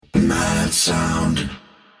Mad Sound.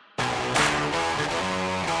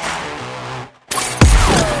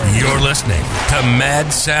 You're listening to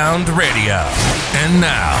Mad Sound Radio. And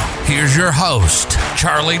now, here's your host,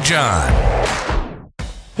 Charlie John.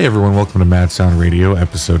 Hey everyone, welcome to Mad Sound Radio,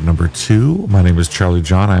 episode number 2. My name is Charlie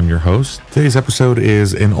John, I'm your host. Today's episode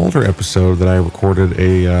is an older episode that I recorded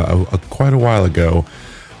quite a while ago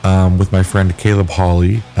with my friend Caleb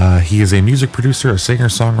Hawley. He is a music producer, a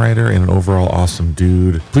singer-songwriter, and an overall awesome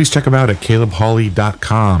dude. Please check him out at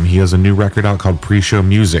calebhawley.com. He has a new record out called Pre-Show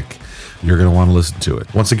Music. You're going to want to listen to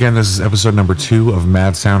it. Once again, this is episode number 2 of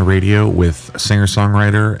Mad Sound Radio with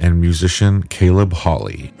singer-songwriter and musician Caleb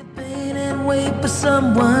Hawley. Wait for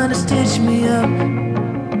someone to stitch me up.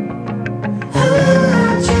 Oh,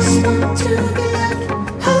 I just want to be loved.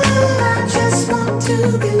 Oh, I just want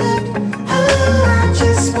to be loved. Oh, I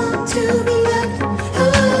just want to be loved. Oh,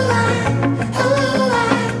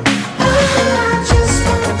 I just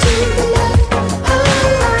want to be loved.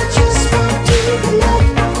 Oh, I just want to be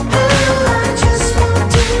loved. Oh, I just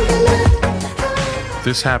want to be loved.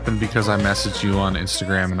 This happened because I messaged you on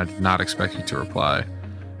Instagram and I did not expect you to reply.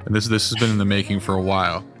 And this has been in the making for a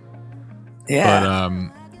while. Yeah.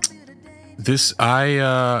 But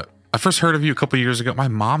I first heard of you a couple years ago. My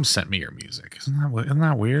mom sent me your music. Isn't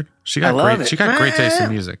that weird? She got great taste in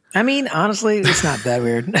music. I mean, honestly, it's not that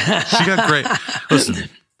weird. She got great. Listen,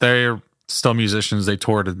 they're still musicians. They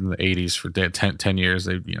toured in the 80s for 10 years.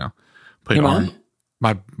 They, played Your mom?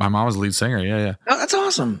 My mom was the lead singer. Yeah. Oh, that's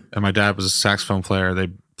awesome. And my dad was a saxophone player. They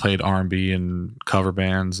played R&B and cover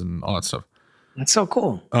bands and all that stuff. That's so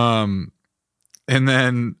cool. And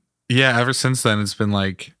then, ever since then, it's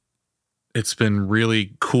been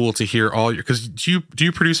really cool to hear all your, because do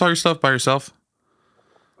you produce all your stuff by yourself?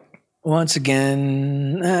 Once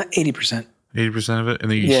again, 80%. 80% of it? And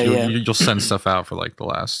then you'll send stuff out for like the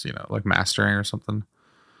last, like mastering or something?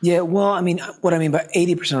 Yeah, well, I mean, what I mean by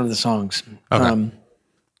 80% of the songs, okay.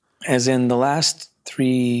 As in the last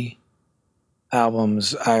 3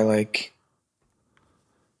 albums, I've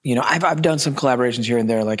done some collaborations here and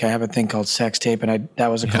there. Like I have a thing called Sex Tape, and that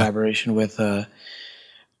was a collaboration with I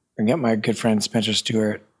got my good friend Spencer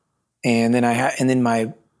Stewart, and then I have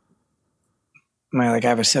a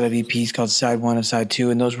set of EPs called Side 1 and Side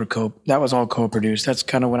 2, and those were that was all co-produced. That's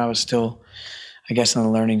kind of when I was still, I guess, in the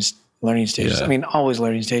learning stages. Yeah. I mean, always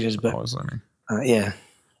learning stages, but always learning. Yeah.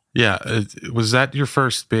 Yeah, was that your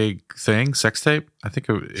first big thing, Sex Tape? I think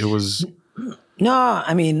it was. No,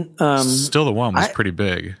 I mean, Still the One was pretty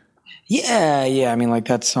big. Yeah. I mean, like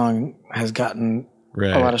that song has gotten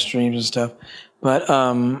a lot of streams and stuff, but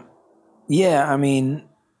I mean,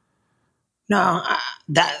 no.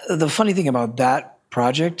 The funny thing about that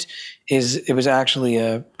project is it was actually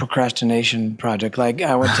a procrastination project. Like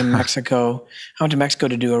I went to Mexico.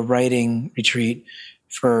 To do a writing retreat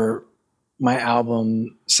for my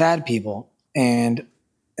album Sad People, and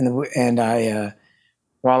I.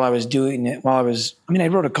 While I was doing it, I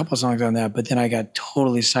wrote a couple of songs on that, but then I got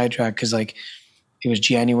totally sidetracked because like it was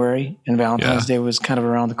January and Valentine's Day was kind of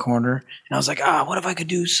around the corner. And I was like, what if I could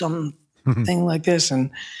do something like this?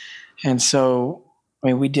 And so, I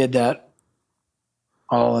mean, we did that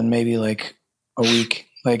all in maybe like a week,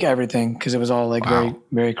 like everything, because it was all like very,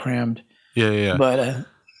 very crammed. Yeah. But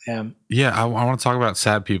yeah, I want to talk about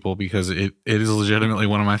Sad People because it is legitimately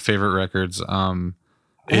one of my favorite records.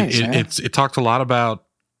 It talked a lot about.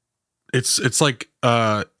 It's like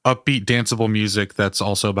upbeat, danceable music that's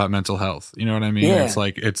also about mental health. You know what I mean? Yeah. It's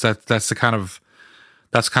like that's kind of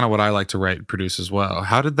what I like to write and produce as well.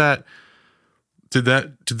 How did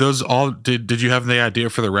you have the idea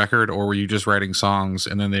for the record, or were you just writing songs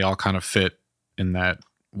and then they all kind of fit in that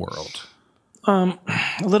world? A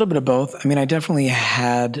little bit of both. I mean, I definitely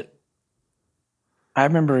had. I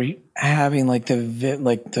remember having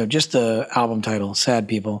just the album title, Sad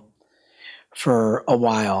People, for a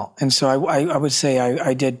while. And so I would say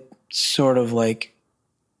I did sort of like,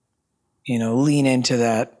 lean into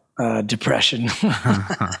that depression.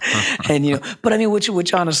 And, but I mean,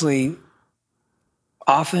 which honestly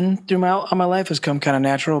often through my life has come kind of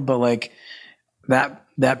natural, but like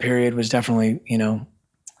that period was definitely,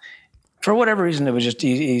 for whatever reason, it was just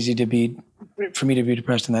easy for me to be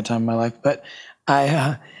depressed in that time of my life. But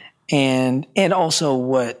and also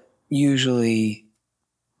what usually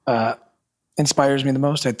inspires me the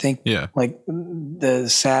most, I think, like the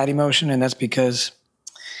sad emotion, and that's because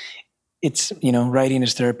it's writing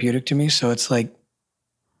is therapeutic to me. So it's like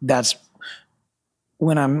that's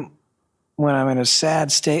when I'm in a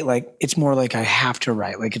sad state, like it's more like I have to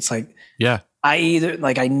write. Like it's like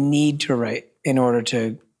I need to write in order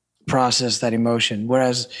to process that emotion.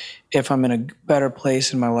 Whereas if I'm in a better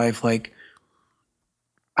place in my life, like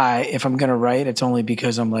if I'm going to write, it's only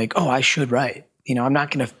because I'm like, oh, I should write. You know, I'm not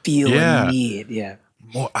going to feel a need. Yeah.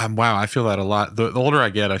 Well, wow, I feel that a lot. The older I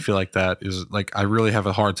get, I feel like that is like I really have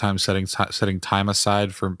a hard time setting time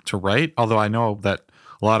aside to write. Although I know that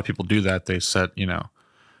a lot of people do that. They set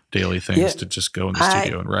daily things to just go in the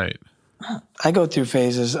studio and write. I go through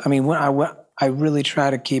phases. I mean, when I really try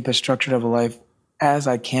to keep as structured of a life as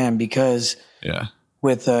I can because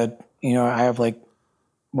with I have like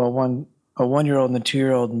a 1-year-old and a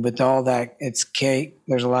 2-year-old, and with all that,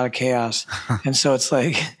 there's a lot of chaos. And so it's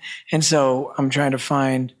like, and so I'm trying to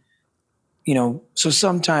find, so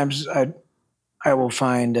sometimes I will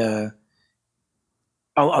find,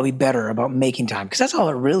 I'll be better about making time because that's all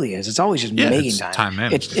it really is. It's always just making time. Time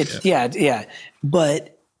management. Yeah.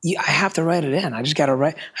 But I have to write it in. I just got to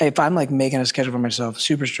write. If I'm like making a schedule for myself,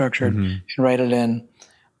 super structured, and write it in,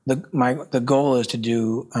 the goal is to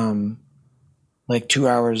do like 2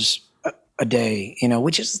 hours a day,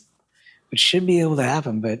 which should be able to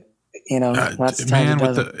happen, but lots of times it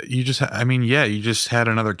doesn't. You just had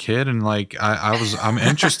another kid, and like I'm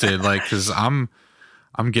interested, like because I'm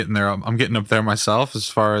getting there. I'm getting up there myself as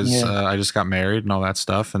far as I just got married and all that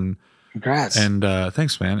stuff. And congrats. And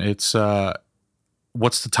thanks, man. It's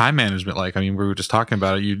what's the time management like? I mean, we were just talking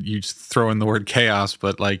about it. You just throw in the word chaos,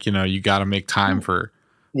 but like you got to make time for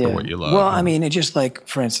what you love. Well, I mean, it just like,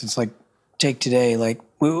 for instance, like take today, like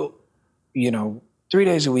we. 3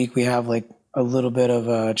 days a week we have like a little bit of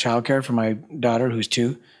childcare for my daughter who's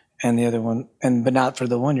 2, and the other one, but not for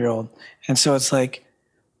the 1-year-old. And so it's like,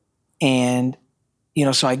 so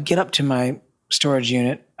I get up to my storage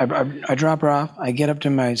unit. I drop her off. I get up to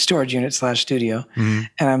my storage unit / studio, and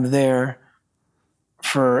I'm there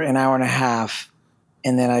for an hour and a half,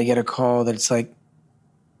 and then I get a call that it's like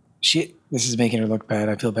this is making her look bad.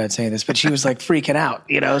 I feel bad saying this, but she was like freaking out,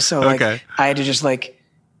 So like I had to just like.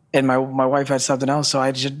 And my wife had something else, so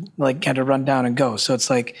I just like had to run down and go. So it's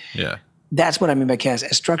like, that's what I mean by chaos.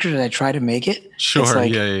 As structured as I try to make it, sure, it's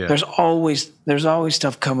like, yeah. There's always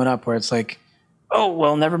stuff coming up where it's like, oh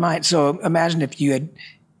well, never mind. So imagine if you had,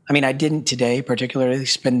 I didn't today particularly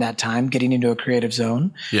spend that time getting into a creative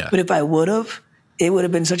zone. Yeah. But if I would have, it would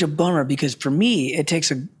have been such a bummer because for me, it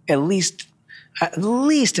takes at least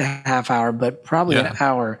a half hour, but probably an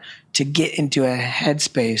hour to get into a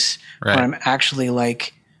headspace where I'm actually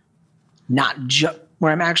like. Where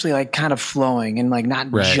I'm actually like kind of flowing and like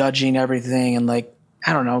not judging everything and like,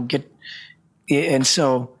 I don't know, and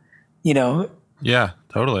so, Yeah,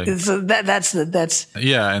 totally. So that's and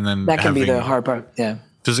then that can be the hard part. Yeah.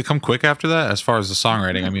 Does it come quick after that? As far as the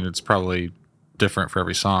songwriting, I mean, it's probably different for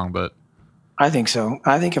every song, but. I think so.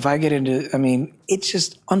 I think if I get into, it's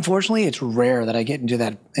just, unfortunately, it's rare that I get into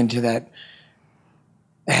that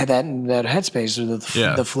headspace or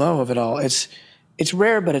the flow of it all. It's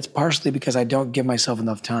rare, but it's partially because I don't give myself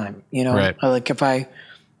enough time. Right. Like if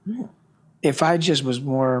I just was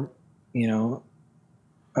more,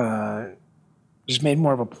 just made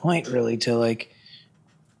more of a point really to like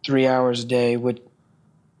 3 hours a day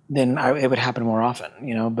then it would happen more often,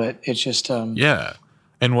 but it's just,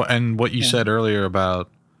 And what you said earlier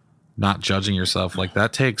about not judging yourself, like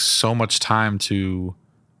that takes so much time to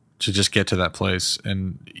just get to that place.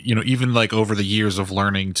 And, even like over the years of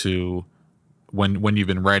learning to, when you've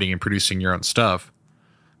been writing and producing your own stuff,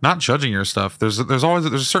 not judging your stuff. There's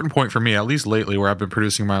a certain point for me, at least lately, where I've been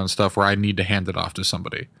producing my own stuff where I need to hand it off to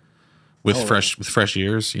somebody with fresh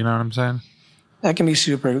ears. You know what I'm saying? That can be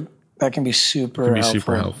super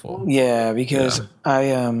helpful. Yeah, because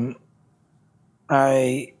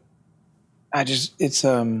I just, it's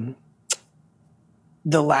the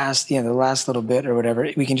last little bit or whatever,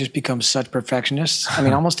 we can just become such perfectionists. I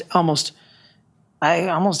mean, almost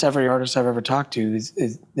every artist I've ever talked to this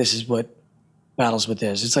is what battles with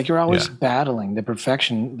this. It's like you're always battling the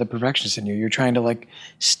perfectionist in you. You're trying to like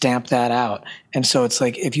stamp that out. And so it's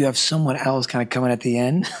like if you have someone else kind of coming at the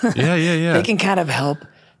end, they can kind of help.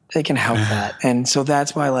 They can help that. And so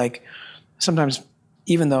that's why like sometimes,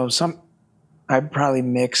 even though I probably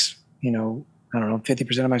mix, I don't know,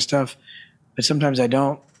 50% of my stuff, but sometimes I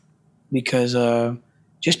don't because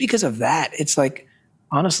just because of that, it's like,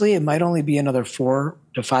 honestly, it might only be another 4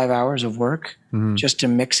 to 5 hours of work just to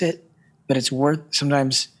mix it, but it's worth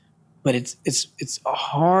sometimes. But it's a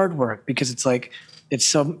hard work because it's like it's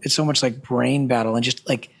so much like brain battle and just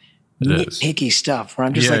like nitpicky stuff where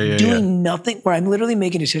I'm just doing nothing. Where I'm literally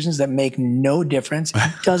making decisions that make no difference.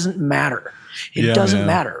 It doesn't matter. It doesn't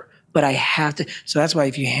matter. But I have to. So that's why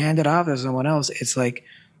if you hand it off to someone else, it's like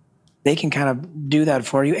they can kind of do that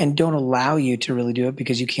for you and don't allow you to really do it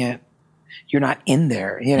because you can't. You're not in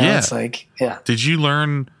there, It's like, Did you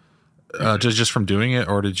learn just from doing it,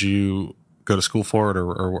 or did you? go to school for it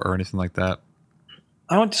or anything like that?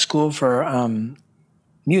 I went to school for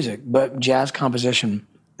music, but jazz composition,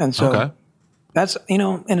 and so that's in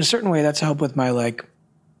a certain way that's helped with my like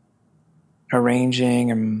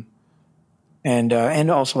arranging and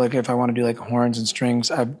also like if I want to do like horns and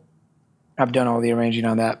strings, I've done all the arranging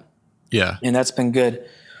on that. Yeah, and that's been good.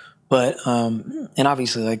 But and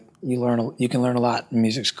obviously like you can learn a lot in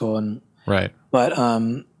music school and right. But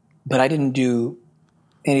I didn't do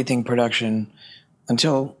anything production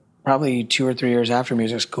until probably 2 or 3 years after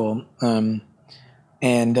music school. And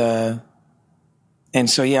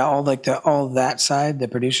so yeah, all that side, the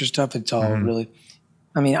producer stuff, it's all really.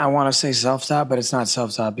 I mean, I want to say self-taught, but it's not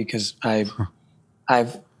self-taught because I've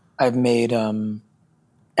made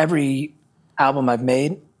every album I've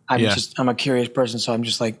made. I'm a curious person, so I'm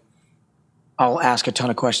just like I'll ask a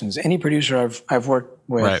ton of questions. Any producer I've worked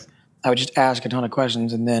with, I would just ask a ton of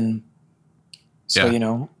questions, and then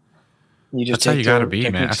you just that's how you got to be,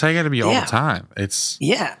 man. That's how you got to be all the time. It's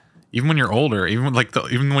even when you're older, even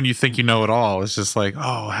when you think you know it all, it's just like,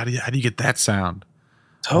 oh, how do you get that sound?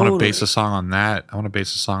 Totally. I want to base a song on that. I want to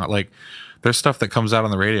base a song like there's stuff that comes out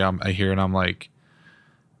on the radio I hear and I'm like,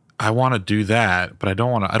 I want to do that, but I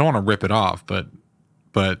don't want to rip it off, but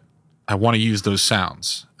I want to use those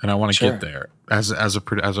sounds and I want to get there as a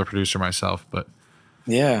producer myself. But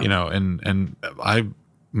and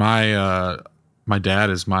my dad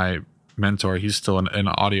is my mentor. He's still an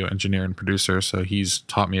audio engineer and producer, so he's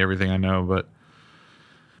taught me everything I know. But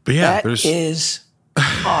yeah, that is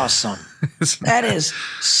awesome. That is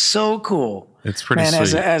so cool. It's pretty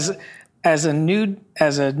sweet. As a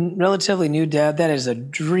relatively new dad, that is a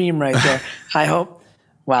dream right there. I hope.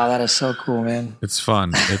 Wow, that is so cool, man. It's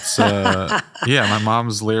fun. It's my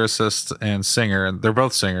mom's lyricist and singer, and they're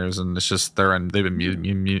both singers, and it's just they've been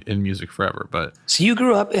in music forever. But so you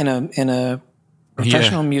grew up in a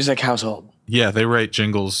professional music household. Yeah, they write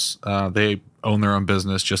jingles. They own their own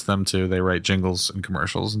business, just them two. They write jingles and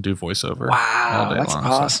commercials and do voiceover. Wow, all day that's long,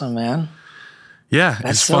 awesome, man. Yeah,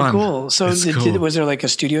 that's it's so fun. cool. So cool. Was there like a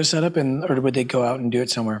studio set up, or would they go out and do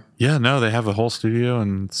it somewhere? Yeah, no, they have a whole studio,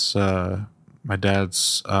 and it's my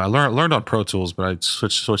dad's. I learned on Pro Tools, but I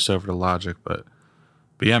switched over to Logic. But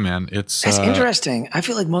yeah, man, it's that's interesting. I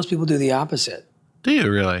feel like most people do the opposite. Do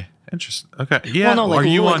you really? Interesting. Okay, yeah. Well, no, like, are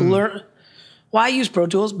you like on? Well, I use Pro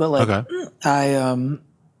Tools, but like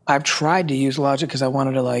I've tried to use Logic because I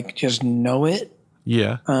wanted to like just know it.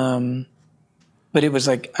 Yeah. But it was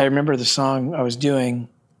like I remember the song I was doing.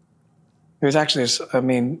 It was actually, I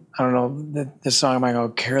don't know, the song might go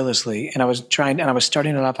Carelessly, and I was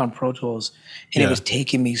starting it up on Pro Tools, and it was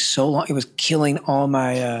taking me so long. It was killing all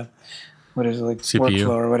my CPU? Workflow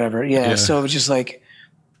or whatever. Yeah. So it was just like,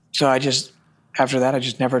 after that I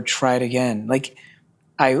just never tried again. Like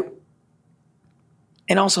and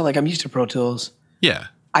also like I'm used to Pro Tools. Yeah.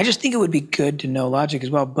 I just think it would be good to know Logic as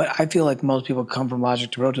well, but I feel like most people come from Logic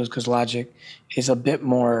to Pro Tools because Logic is a bit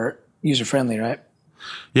more user friendly, right?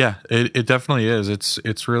 Yeah, it definitely is.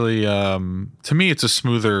 It's really to me it's a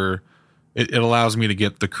smoother. It allows me to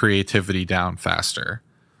get the creativity down faster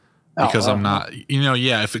because I'm not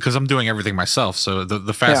because I'm doing everything myself. So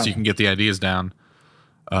the faster you can get the ideas down,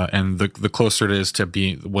 and the closer it is to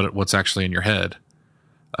being what's actually in your head.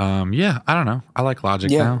 I don't know. I like Logic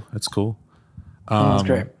now. It's cool. That's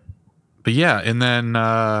great. But yeah, and then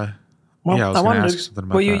I was going to ask something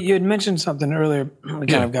about that. You had mentioned something earlier.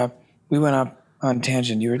 We went up on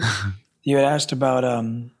tangent. You had asked about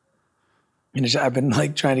I've been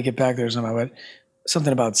like trying to get back there somehow, but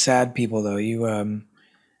something about sad people though.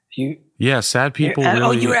 Sad people.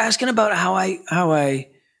 You were asking about how I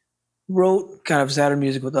wrote kind of sadder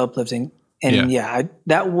music with uplifting, and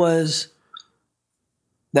that was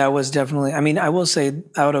definitely. I mean, I will say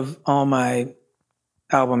out of all my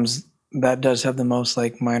albums, that does have the most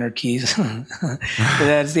like minor keys.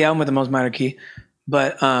 That's the album with the most minor key,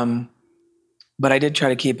 but I did try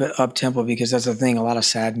to keep it up tempo because that's the thing. A lot of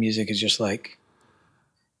sad music is just like,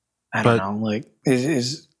 I don't know, like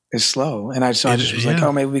is slow. And I just was like,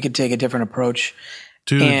 oh, maybe we could take a different approach.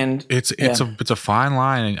 Dude, and it's a fine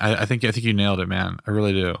line. And I think you nailed it, man. I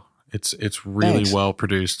really do. It's really well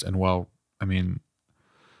produced and well. I mean,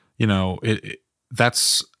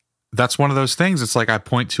 that's one of those things. It's like I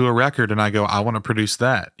point to a record and I go, I want to produce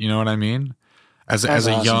that. You know what I mean? As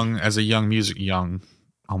a young,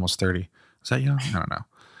 almost 30. Is that young? I don't know.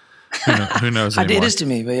 Who knows anymore? It is to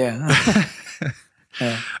me, but yeah.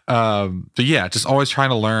 But yeah, just always trying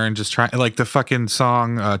to learn, just trying like the fucking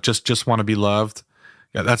song, just want to be loved.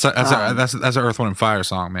 Yeah, that's an Earth, Wind and Fire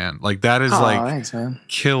song, man. Like that is thanks, man.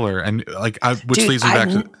 Killer. And like leads me back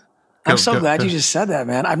to. I'm so glad you just said that,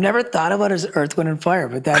 man. I've never thought about it as Earth, Wind and Fire,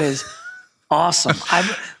 but that is awesome.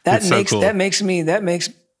 That It's so makes cool. that makes me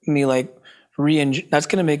like that's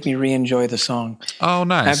going to make me re-enjoy the song. Oh,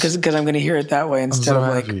 nice. Because I'm going to hear it that way instead so of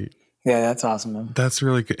like, happy. yeah, that's awesome, man. That's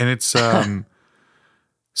really good. And it's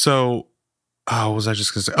so what was I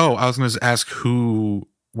just gonna say? Oh, I was gonna ask who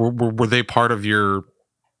were they part of your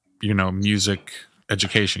music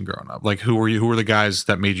education growing up? Like who were the guys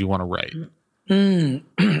that made you want to write? And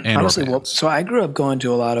Honestly, well, so I grew up going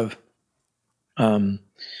to a lot of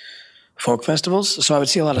folk festivals, so I would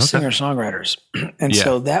see a lot of singer-songwriters, and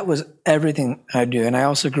so that was everything I do. And I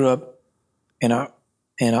also grew up in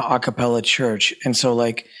a cappella church, and so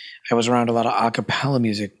like I was around a lot of a cappella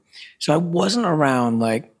music. So I wasn't around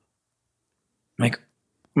like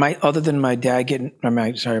my other than my dad getting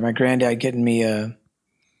my granddad getting me a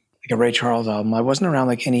Ray Charles album. I wasn't around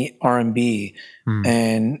like any R&B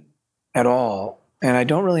and at all, and I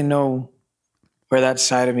don't really know where that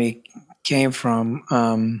side of me came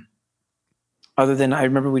from. Other than I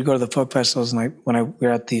remember we'd go to the folk festivals, and when we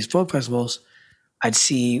were at these folk festivals, I'd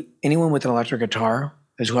see anyone with an electric guitar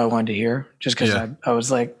is who I wanted to hear, just because I was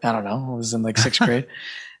like, I don't know, I was in like 6th grade,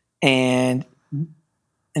 and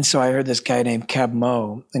so I heard this guy named Cab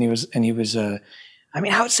Mo, and he was I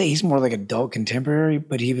mean, I would say he's more like adult contemporary,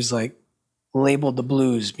 but he was like labeled the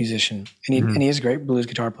blues musician, and he is a great blues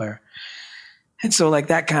guitar player, and so like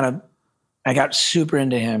that kind of I got super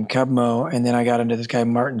into him, Cab Mo, and then I got into this guy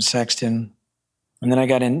Martin Sexton. And then I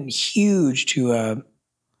got in huge to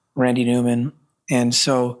Randy Newman. And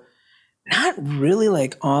so not really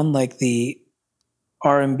like on like the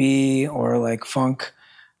R&B or like funk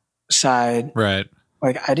side. Right.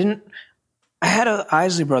 Like I had a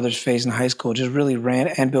Isley Brothers phase in high school, just really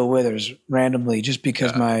and Bill Withers randomly, just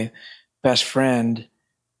because my best friend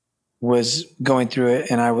was going through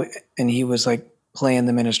it and he was like playing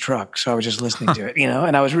them in his truck. So I was just listening to it,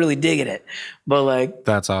 and I was really digging it. But like,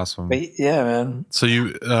 that's awesome. But yeah, man. So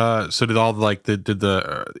you, so did all like did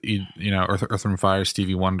the Earth and Fire,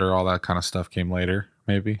 Stevie Wonder, all that kind of stuff came later,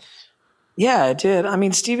 maybe? Yeah, it did. I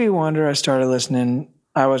mean, Stevie Wonder, I started listening.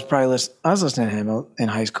 I was listening to him in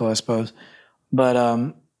high school, I suppose. But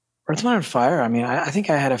Earth, Wind and Fire, I mean, I think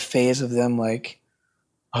I had a phase of them like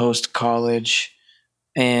post college,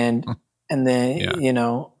 and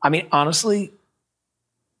then I mean, honestly,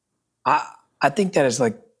 I think that is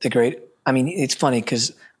like the great. I mean, it's funny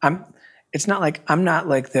because I'm not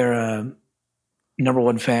like their number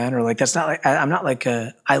one fan, or like that's not like I'm not like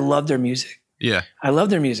I love their music. Yeah, I love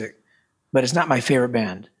their music, but it's not my favorite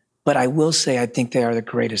band. But I will say I think they are the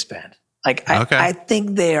greatest band. Like I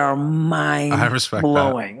think they are mind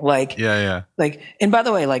blowing. That. Like Like, and by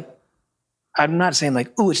the way, like I'm not saying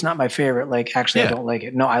like, ooh, it's not my favorite. Like actually, I don't like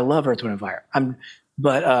it. No, I love Earth, Wind and Fire.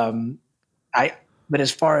 But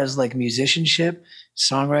as far as like musicianship,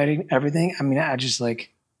 songwriting, everything, I mean, I just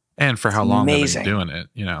like. And for how long they've been doing it,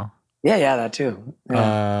 Yeah, that too.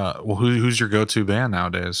 Yeah. Well, who's your go-to band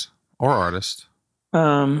nowadays or artist?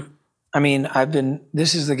 I mean,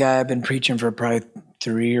 this is the guy I've been preaching for probably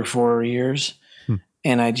 3 or 4 years.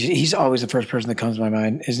 And he's always the first person that comes to my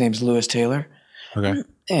mind. His name's Lewis Taylor. Okay.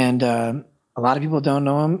 And a lot of people don't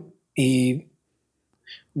know him. He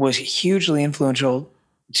was hugely influential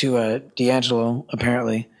to D'Angelo,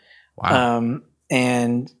 apparently. Wow.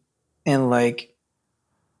 And like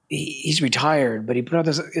he's retired, but he put out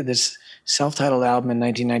this self-titled album in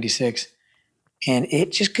 1996, and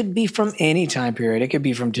it just could be from any time period. It could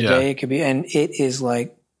be from today. It could be, and it is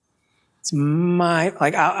like it's my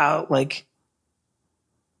like I'll like.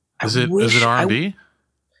 Is it R&B?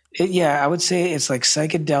 Yeah, I would say it's like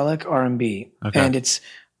psychedelic R&B, and it's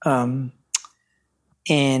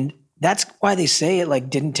and that's why they say it like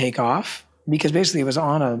didn't take off, because basically it was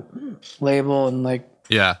on a label and like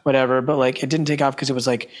whatever, but like it didn't take off because it was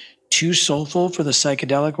like too soulful for the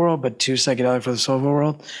psychedelic world, but too psychedelic for the soulful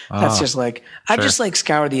world. That's just like I've just like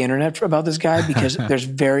scoured the internet about this guy because there's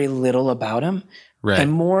very little about him,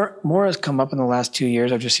 and more has come up in the last 2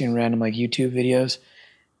 years. I've just seen random like YouTube videos,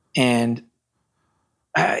 and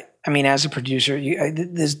I mean, as a producer,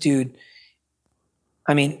 this dude,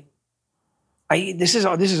 I mean. This is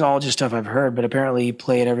all just stuff I've heard, but apparently he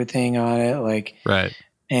played everything on it, like but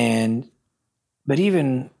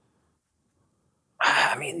even,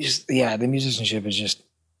 I mean, just the musicianship is just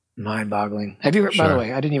mind-boggling. Have you heard? By the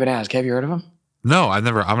way, I didn't even ask. Have you heard of him? No, I've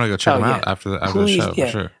never. I'm gonna go check him out after the show for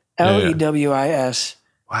sure. Lewis.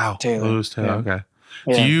 Wow, Taylor. Lewis Taylor. Okay.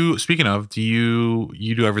 Yeah. Do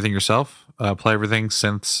you do everything yourself? Play everything,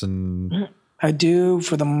 synths and. I do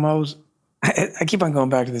for the most. I keep on going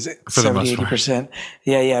back to this 70-80%.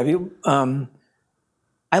 Yeah.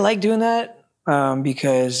 I like doing that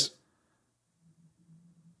because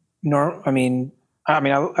I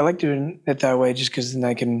mean, I like doing it that way just because then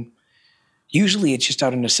I can. Usually, it's just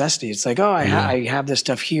out of necessity. It's like, oh, I have this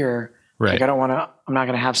stuff here. Right. Like, I don't want to. I'm not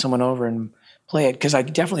going to have someone over and play it because I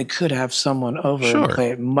definitely could have someone over Sure. and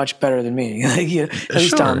play it much better than me. Like, at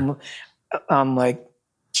least Sure. on like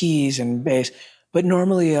keys and bass. But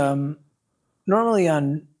normally on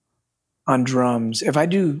drums, if I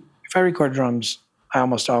record drums, I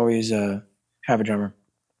almost always have a drummer.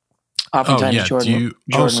 Oftentimes, Jordan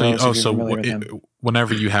Rose, if you're familiar with him.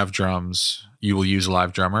 Whenever you have drums, you will use a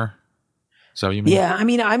live drummer. Is that what you mean? Yeah, I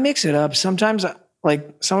mean, I mix it up. Sometimes,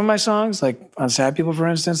 like some of my songs, like on Sad People, for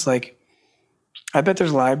instance, like I bet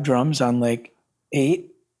there's live drums on like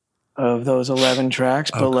 8 of those 11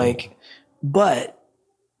 tracks, but cool. but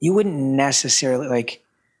you wouldn't necessarily like.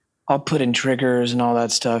 I'll put in triggers and all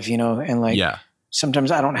that stuff, and like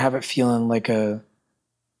sometimes I don't have it feeling like it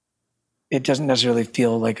doesn't necessarily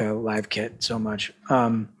feel like a live kit so much.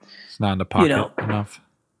 It's not in the pocket enough.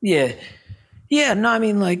 Yeah. Yeah. No, I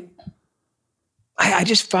mean, like, I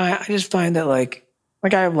just find that like I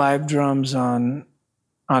have live drums on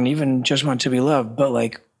even Just Want to Be Loved, but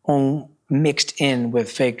like mixed in with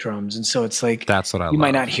fake drums. And so it's like, that's what I love. You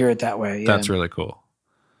might not hear it that way. Yeah. That's really cool.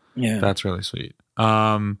 Yeah. That's really sweet.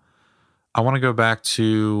 I want to go back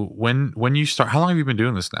to when you start. How long have you been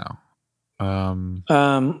doing this now?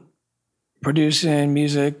 Producing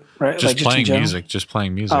music, right? Just playing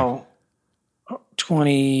music. Oh,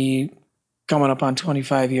 20, coming up on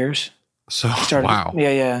 25 years. So, wow.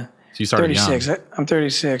 Yeah. So you started 36. young. I'm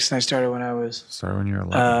 36 and I started when I was. Started when you were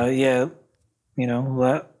 11.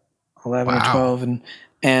 11 wow. or 12.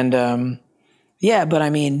 And yeah, but I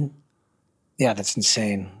mean, yeah, that's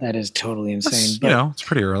insane. That is totally insane. It's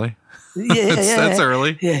pretty early. Yeah, that's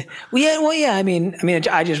early. Yeah. Well, yeah. I mean,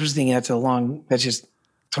 I just was thinking that's just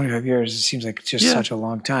 25 years. It seems like just such a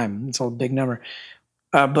long time. It's a big number.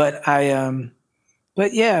 But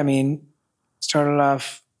yeah, I mean, started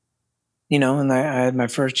off, and I had my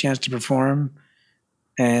first chance to perform,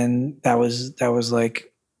 and that was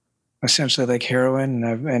like essentially like heroin,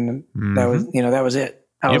 and that was it.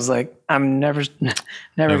 I was like, I'm never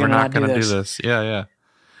gonna not do this. Yeah.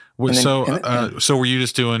 So were you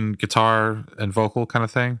just doing guitar and vocal kind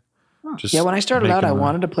of thing? When I started out, I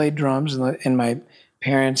wanted to play drums, and my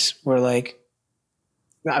parents were like,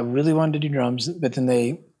 I really wanted to do drums, but then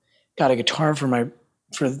they got a guitar for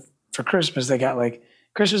Christmas. They got like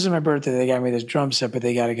Christmas and my birthday. They got me this drum set, but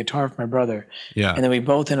they got a guitar for my brother. Yeah, and then we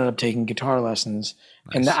both ended up taking guitar lessons,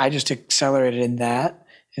 and I just accelerated in that.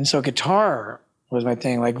 And so guitar was my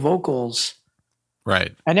thing, like vocals.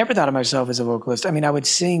 Right. I never thought of myself as a vocalist. I mean, I would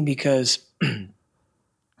sing because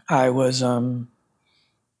I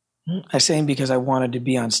sang because I wanted to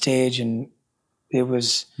be on stage, and it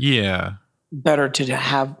was better to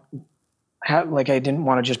have like I didn't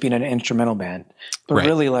want to just be in an instrumental band, but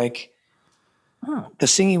really like the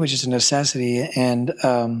singing was just a necessity, and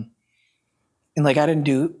like I didn't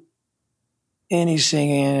do any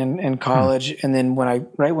singing in college, and then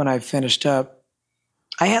when I finished up.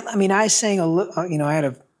 I sang a little, I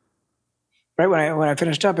had right when I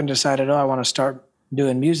finished up and decided, I want to start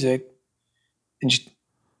doing music, and just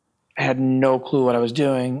had no clue what I was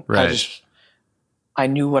doing. Right. I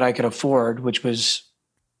knew what I could afford, which was,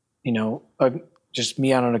 just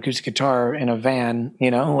me on an acoustic guitar in a van,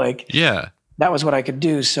 that was what I could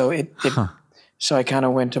do. So so I kind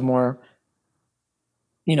of went to more,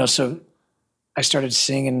 so I started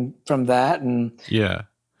singing from that, and I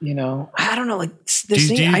don't know, like do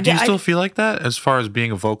you still feel like that as far as being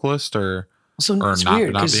a vocalist or not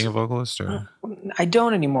being a vocalist? Or I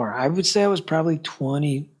don't anymore. I would say I was probably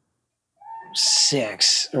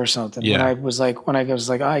 26 or something. Yeah. When I was like, oh,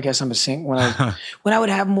 I guess I'm a singer. When I would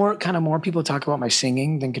have more people talk about my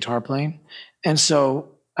singing than guitar playing, and so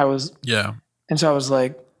I was and so I was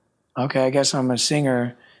like, okay, I guess I'm a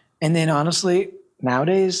singer. And then honestly,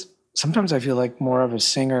 nowadays, sometimes I feel like more of a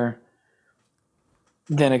singer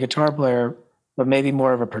than a guitar player, but maybe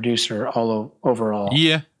more of a producer overall.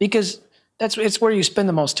 Yeah. Because it's where you spend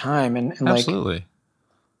the most time. And absolutely.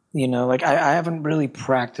 Like, I haven't really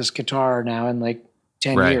practiced guitar now in like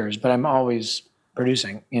 10 years, but I'm always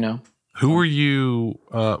producing, Who were you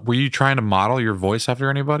trying to model your voice after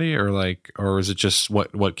anybody, or is it just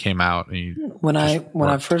what came out? And when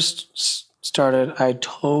I first started, I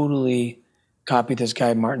totally copied this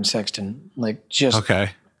guy, Martin Sexton, like just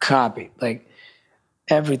copied, like,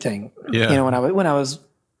 everything, when I was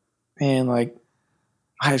in like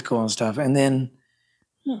high school and stuff, and then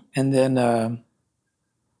I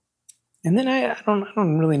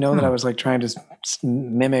don't really know that I was like trying to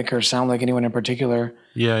mimic or sound like anyone in particular.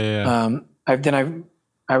 Yeah. I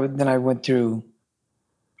went through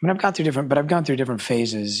mean, I've gone through different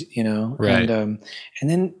phases, you know, Right. and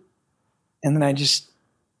then I just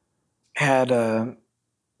had,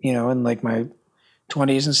 you know, in like my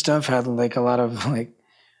 20s and stuff, had like a lot of like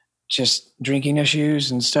just drinking issues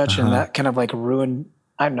and such, and that kind of like ruined.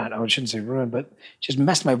 I shouldn't say ruined, but just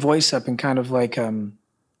messed my voice up and kind of like, it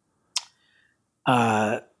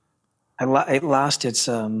lost its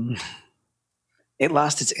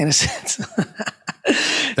innocence.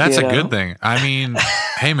 That's You a know? good thing. I mean,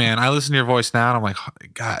 hey man, I listen to your voice now and I'm like,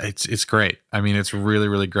 God, it's great. I mean, it's really,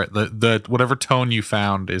 really great. The whatever tone you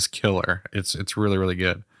found is killer. It's really, really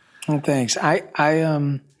good. Oh, thanks. Yeah,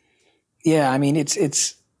 I mean,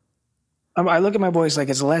 I look at my voice like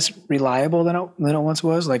it's less reliable than it once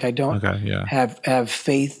was. Like I don't Okay, yeah. have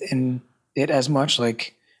faith in it as much.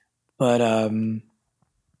 Like, but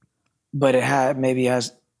it maybe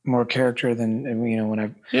has more character than, you know,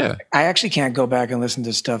 when I actually can't go back and listen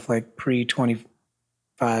to stuff like pre-25.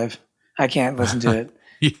 I can't listen to it.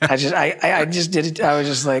 Yeah. I just did it. I was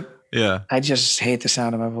just like, Yeah. I just hate the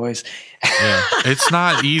sound of my voice. Yeah. It's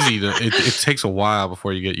not easy it takes a while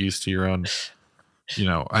before you get used to your own, you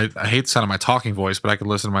know, I hate the sound of my talking voice, but I could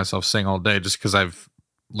listen to myself sing all day just because I've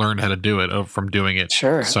learned how to do it from doing it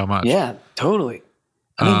so much. Yeah, totally.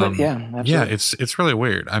 I mean, but yeah, absolutely. Yeah, it's really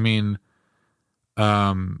weird. I mean,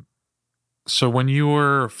 so when you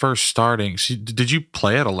were first starting, did you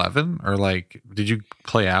play at 11 or like, did you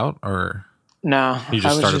play out or no, you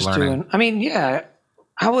just started learning? I mean, yeah,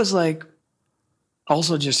 I was like,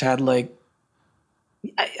 also just had like,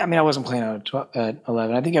 I mean, I wasn't playing out at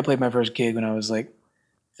 11. I think I played my first gig when I was like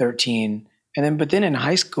 13. But then in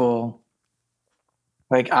high school,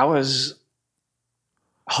 like I was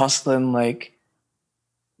hustling, like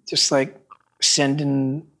just like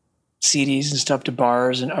sending CDs and stuff to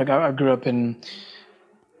bars. And I grew up in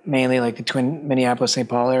mainly like the twin Minneapolis, St.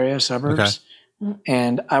 Paul area suburbs. Okay.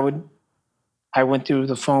 And I went through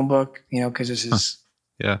the phone book, you know, cause this is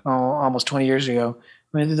almost 20 years ago.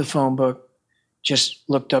 Went through the phone book, just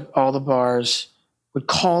looked up all the bars, would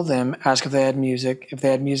call them, ask if they had music. If they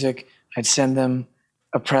had music, I'd send them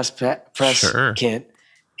a press kit.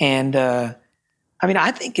 And, I mean,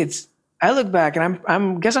 I think I look back and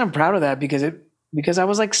I'm proud of that because I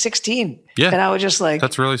was like 16. Yeah. And I was just like,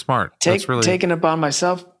 that's really smart. Taking it upon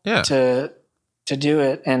myself to do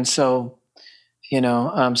it. And so, you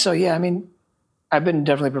know, so yeah, I mean, I've been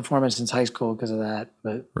definitely performing since high school because of that,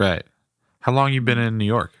 but. Right. How long you been in New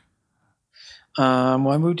York? Well,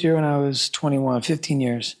 I moved here when I was 21, 15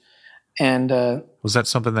 years. And was that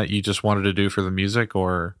something that you just wanted to do for the music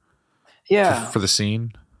or for the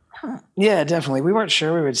scene? Yeah, definitely. We weren't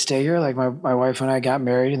sure we would stay here. Like my wife and I got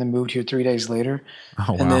married and then moved here 3 days later.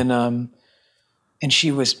 Oh, wow. And then and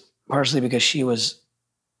she was partially because she was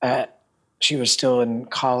still in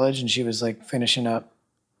college and she was like finishing up.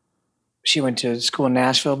 She went to school in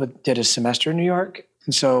Nashville but did a semester in New York.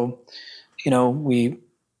 And so, you know, we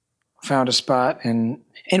found a spot and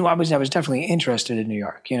I was definitely interested in New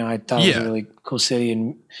York. You know, I thought it was a really cool city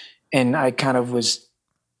and I kind of was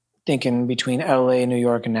thinking between LA, New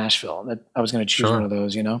York, and Nashville that I was going to choose one of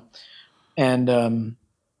those, you know? And,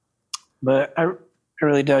 but I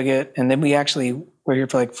really dug it. And then we actually were here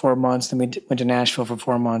for like 4 months. Then we went to Nashville for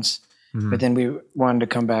 4 months, but then we wanted to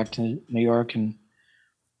come back to New York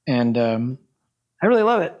and I really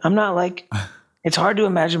love it. I'm not like, it's hard to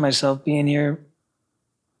imagine myself being here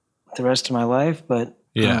the rest of my life, but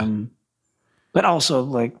but also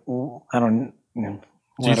like I don't know.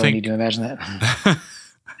 Why do I need to imagine that?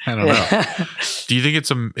 I don't know. Do you think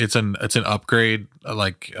it's an upgrade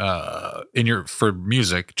like for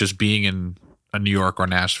music just being in a New York or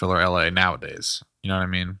Nashville or LA nowadays? You know what I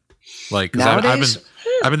mean? Like nowadays,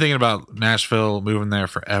 I've been thinking about Nashville, moving there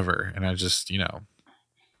forever, and I just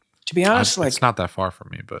to be honest, it's not that far from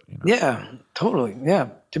me, but yeah, totally, yeah.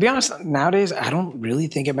 To be honest, nowadays I don't really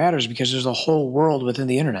think it matters because there's a whole world within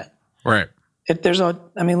the internet. Right. I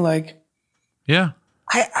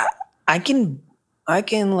can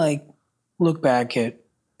like look back at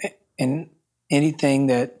and anything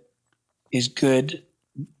that is good,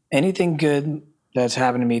 anything good that's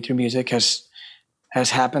happened to me through music has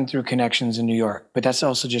happened through connections in New York. But that's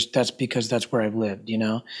also that's because that's where I've lived, you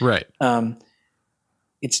know? Right.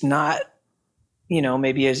 It's not, you know,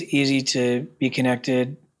 maybe as easy to be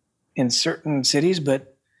connected in certain cities,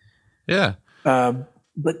 but but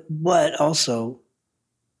also,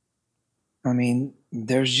 I mean,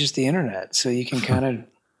 there's just the internet, so you can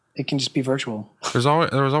it can just be virtual.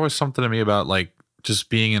 There was always something to me about like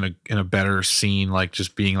just being in a better scene, like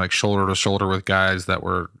just being like shoulder to shoulder with guys that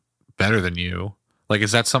were better than you. Like,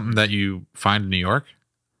 is that something that you find in New York?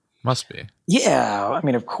 Must be. Yeah, I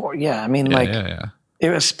mean, of course. Yeah, I mean, it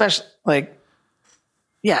was especially like,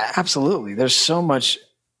 yeah, absolutely. There's so much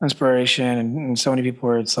inspiration and so many people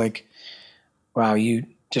where it's like, wow, you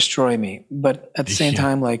destroy me. But at the same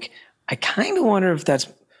time, like, I kind of wonder if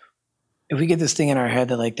we get this thing in our head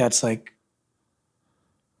that like, that's like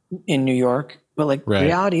in New York, but like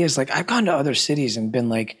reality is like, I've gone to other cities and been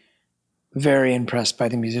like very impressed by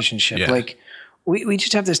the musicianship. Yeah. Like we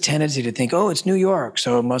just have this tendency to think, oh, it's New York,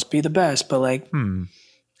 so it must be the best. But like,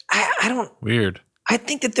 I don't. Weird. I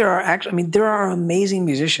think that there are amazing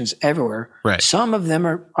musicians everywhere. Right. Some of them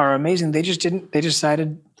are amazing. They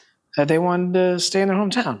decided that they wanted to stay in their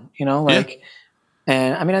hometown,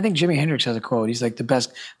 and I mean, I think Jimi Hendrix has a quote. He's like the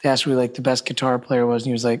best. They asked who like the best guitar player was, and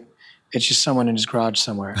he was like, it's just someone in his garage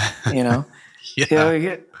somewhere, Yeah.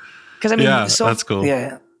 Because I mean, that's cool.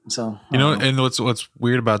 Yeah. So, and what's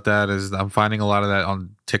weird about that is I'm finding a lot of that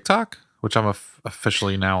on TikTok, which I'm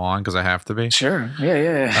officially now on because I have to be. Sure.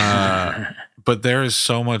 Yeah. But there is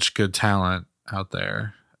so much good talent out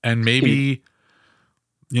there. And maybe,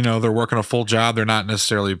 they're working a full job. They're not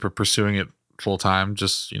necessarily pursuing it full time,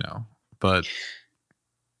 just, but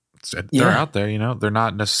they're out there, they're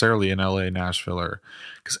not necessarily in LA, Nashville,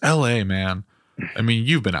 because LA, man, I mean,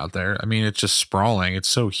 you've been out there. I mean, it's just sprawling. It's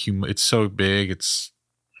so it's so big.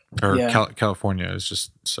 California is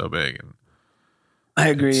just so big. And I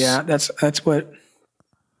agree. Yeah. That's what,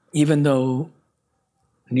 even though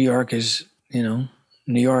New York is, New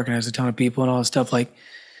York and has a ton of people and all that stuff, like,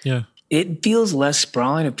 it feels less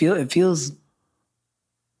sprawling. It feels,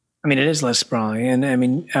 I mean, it is less sprawling. And I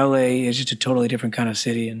mean, LA is just a totally different kind of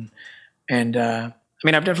city. And I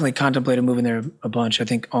mean, I've definitely contemplated moving there a bunch. I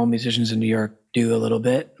think all musicians in New York do a little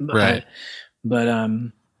bit. But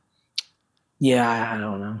yeah, I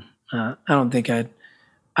don't know. I don't think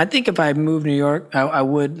I think if I moved New York, I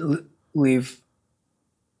would leave.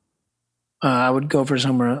 I would go for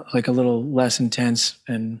somewhere like a little less intense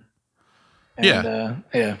Yeah.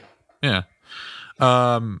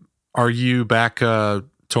 Are you back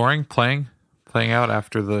touring, playing out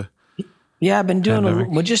after the? Yeah, I've been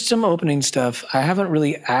doing just some opening stuff. I haven't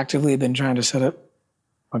really actively been trying to set up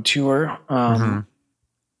a tour,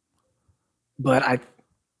 but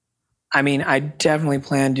I mean, I definitely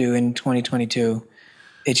plan to in 2022.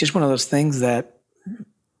 It's just one of those things that,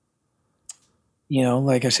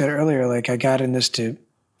 like I said earlier, like I got in this to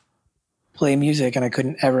play music and I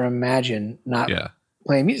couldn't ever imagine not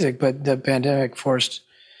playing music, but the pandemic forced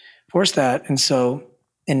that.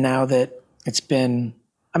 And now that it's been,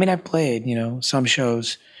 I mean, I've played, some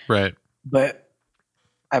shows, right, but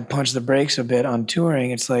I punched the brakes a bit on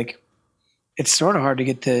touring. It's like, it's sort of hard to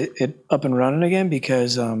get it up and running again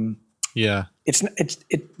because, it's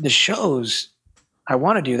the shows. I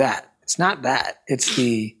want to do that. It's not that. It's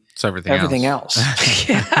everything else.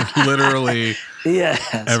 Literally,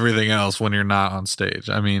 everything else when you're not on stage.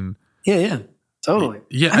 I mean, totally.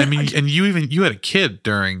 Yeah, I mean, and you had a kid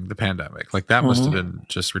during the pandemic. Like that must have been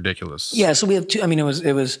just ridiculous. Yeah, so we have two. I mean, it was.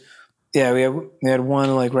 We had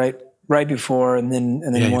one like right before, and then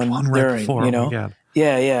one right during. Before.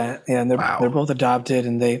 And they're both adopted,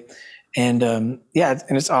 and and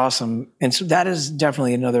it's awesome. And so that is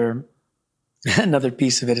definitely another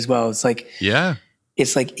piece of it as well. It's like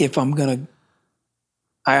it's like if I'm gonna,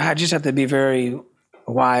 I just have to be very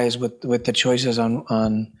wise with the choices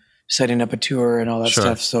on setting up a tour and all that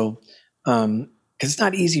stuff. So, because it's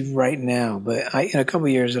not easy right now, but in a couple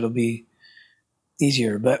of years it'll be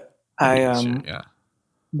easier. But I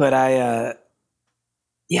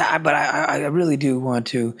really do want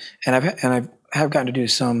to, and I have gotten to do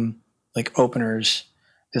some like openers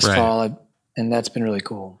this fall, and that's been really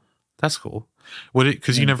cool. That's cool.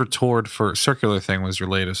 Because you never toured for Circular Thing was your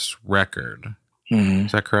latest record. Mm-hmm.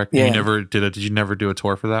 Is that correct? Yeah. Did you never do a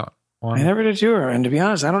tour for that one? I never did a tour, and to be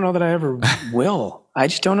honest, I don't know that I ever will. I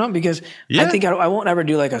just don't know because I think I won't ever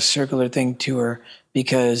do like a Circular Thing tour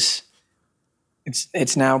because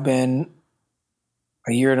it's now been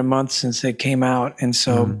a year and a month since it came out, and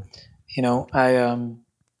so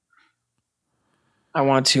I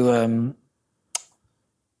want to.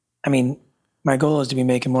 I mean, my goal is to be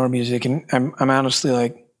making more music, and I'm honestly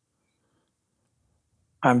like,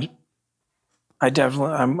 I'm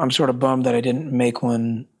sort of bummed that I didn't make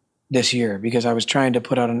one this year because I was trying to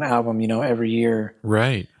put out an album, every year,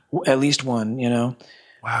 right? At least one,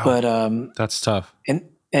 Wow, but that's tough.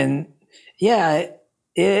 And yeah,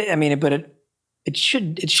 it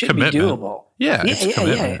should be doable. Yeah, it's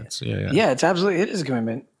commitment. Yeah, it's absolutely, it is a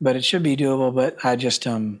commitment, but it should be doable. But I just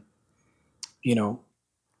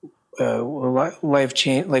life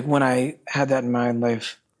change. Like when I had that in mind,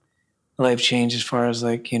 life changed as far as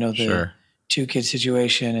like the 2 kid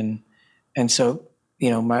situation, and so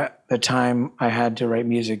the time I had to write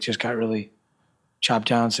music just got really chopped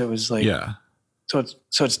down. So it was like, so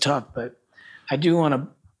it's tough, but I will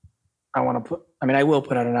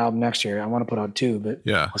put out an album next year. I want to put out 2, but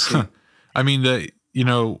we'll see. I mean,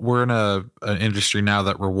 we're in an industry now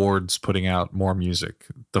that rewards putting out more music.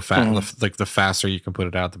 The faster you can put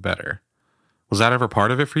it out, the better. Was that ever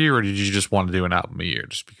part of it for you, or did you just want to do an album a year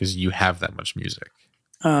just because you have that much music?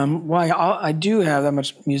 Well, I do have that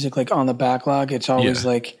much music like on the backlog. It's always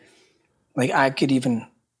like I could even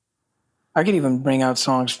bring out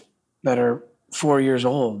songs that are 4 years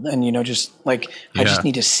old, and just like I just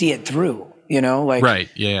need to see it through. Right?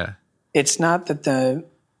 Yeah. It's not that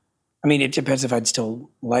it depends if I'd still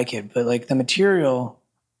like it, but like the material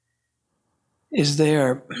is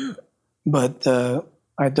there, but the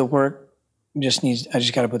work I just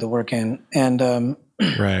got to put the work in, and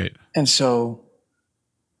right. And so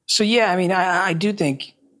yeah, I do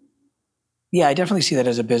think, I definitely see that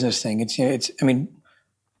as a business thing. It's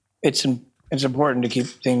important to keep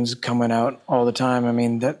things coming out all the time.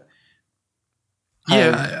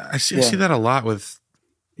 I see that a lot with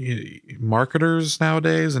marketers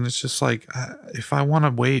nowadays, and it's just like, if I want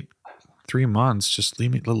to wait 3 months, just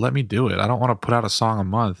let me do it. I don't want to put out a song a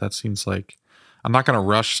month. That seems like I'm not going to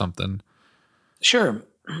rush something. Sure.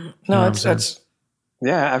 No, I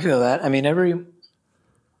feel that.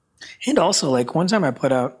 And also like one time I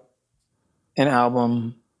put out an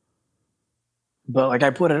album, but like I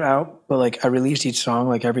put it out, but like I released each song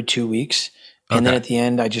like every 2 weeks. And then at the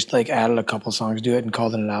end I just like added a couple songs to it and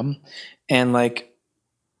called it an album. And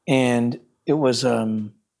it was,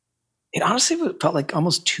 it honestly felt like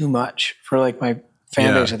almost too much for like my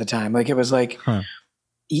fan base at the time. Like it was like,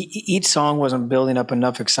 each song wasn't building up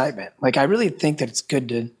enough excitement. Like I really think that it's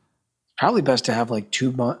probably best to have like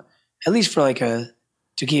 2 months, at least for like to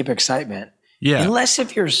keep excitement. Yeah. Unless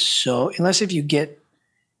if you get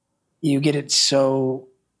it so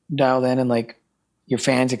dialed in and like your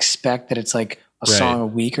fans expect that it's like a song a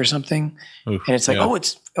week or something. Oof, and it's like,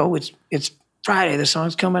 it's Friday, the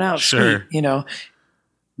song's coming out. Sure. Sweet.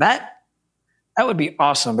 That would be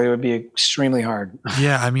awesome, but it would be extremely hard.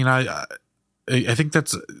 Yeah. I think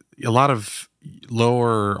that's a lot of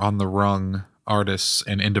lower on the rung artists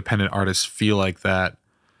and independent artists feel like that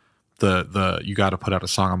the you got to put out a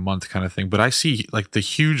song a month kind of thing. But I see like the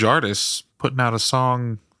huge artists putting out a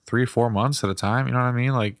song 3 or 4 months at a time. You know what I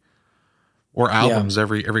mean? Like, or albums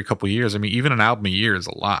every couple of years. Even an album a year is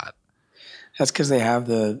a lot. That's because they have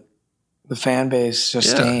the fan base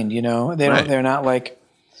sustained. They're not like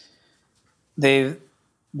they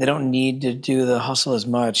don't need to do the hustle as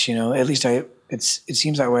much. At least it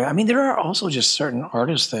seems that way. There are also just certain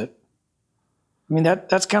artists that,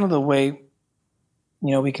 that's kind of the way,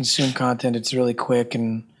 we consume content. It's really quick,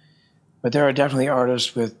 but there are definitely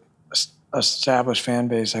artists with established fan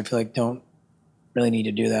base. I feel like don't really need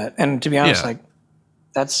to do that. And to be honest, like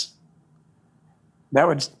that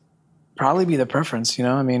would probably be the preference. You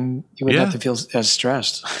wouldn't have to feel as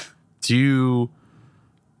stressed. Do you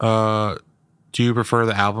prefer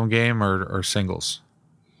the album game or singles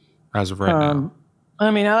as of right now? I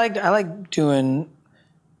like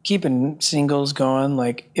keeping singles going.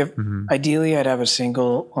 Like if ideally I'd have a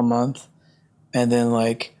single a month and then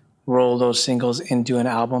like roll those singles into an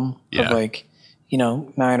album of like,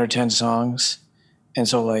 9 or 10 songs. And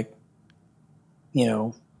so like,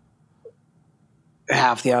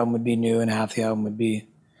 half the album would be new and half the album would be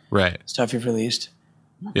stuff you've released.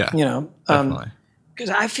 Yeah. Definitely. Because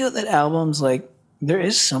I feel that albums, like, there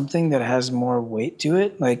is something that has more weight to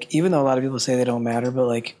it. Like, even though a lot of people say they don't matter, but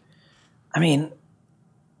like,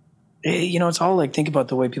 it's all like, think about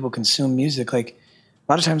the way people consume music. Like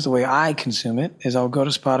a lot of times the way I consume it is I'll go to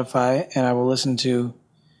Spotify and I will listen to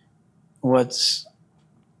what's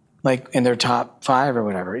like in their top 5 or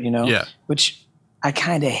whatever, which I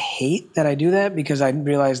kind of hate that I do that because I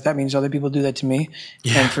realize that means other people do that to me.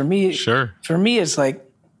 Yeah, and for me, it's like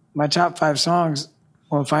my top 5 songs.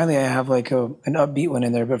 Well, finally I have like an upbeat one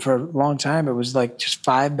in there, but for a long time it was like just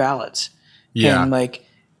 5 ballads. Yeah. And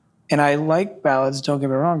I like ballads, don't get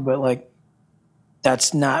me wrong, but like,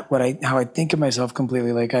 that's not how I think of myself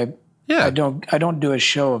completely. Like I don't do a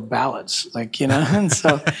show of ballads, like, and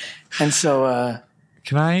so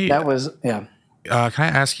can I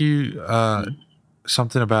ask you,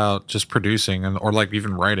 something about just producing or like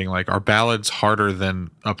even writing? Like, are ballads harder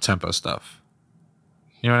than up-tempo stuff?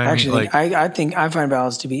 You know what I mean? Actually, I think I find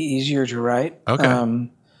ballads to be easier to write. Okay.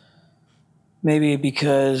 Maybe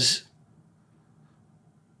because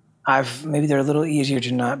maybe they're a little easier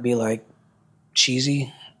to not be like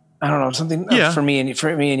cheesy. I don't know, something for me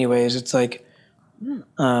anyways. It's like,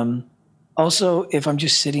 also if I'm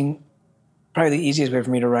just sitting probably the easiest way for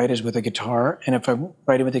me to write is with a guitar. And if I'm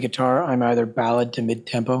writing with a guitar, I'm either ballad to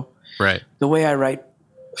mid-tempo. Right. The way I write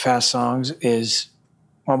fast songs is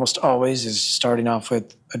almost always is starting off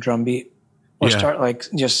with a drum beat, or start like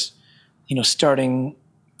just, starting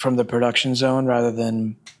from the production zone rather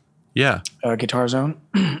than a guitar zone.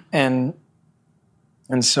 and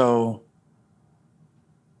so,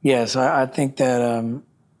 so I think that,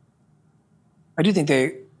 I do think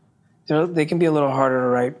they can be a little harder to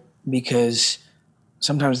write because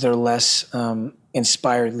sometimes they're less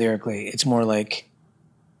inspired lyrically. It's more like,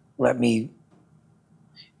 the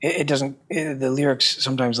lyrics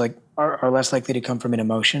sometimes like are less likely to come from an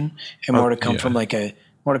emotion and more to come from like a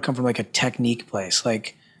technique place.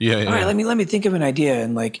 Like, all right, let me think of an idea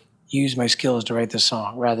and like use my skills to write this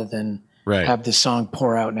song rather than have this song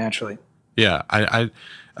pour out naturally. Yeah. I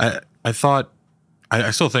thought, I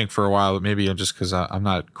still think for a while, maybe just because I'm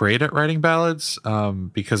not great at writing ballads,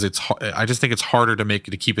 because I just think it's harder to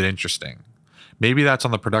keep it interesting. Maybe that's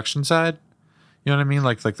on the production side. You know what I mean?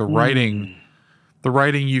 Like the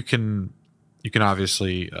writing, you can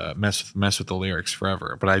obviously mess with the lyrics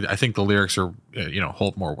forever, but I think the lyrics are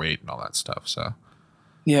hold more weight and all that stuff. So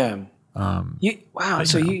yeah.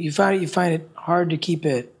 So you find it hard to keep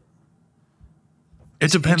it.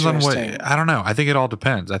 It depends on what, I don't know. I think it all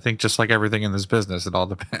depends. I think just like everything in this business, it all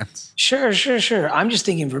depends. Sure. I'm just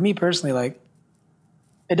thinking for me personally, like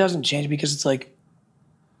it doesn't change because it's like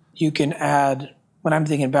you can add, when I'm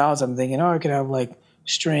thinking ballads, I'm thinking, I could have like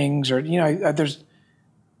strings or,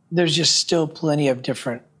 there's just still plenty of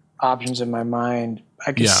different options in my mind.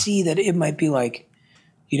 I can see that it might be like,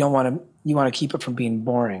 you want to keep it from being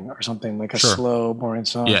boring or something, like a slow, boring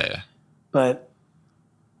song. Yeah. But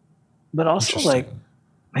also like,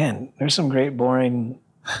 man, there's some great boring.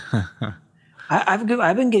 I've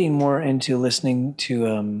been getting more into listening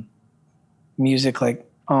to music, like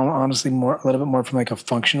honestly, a little bit more from like a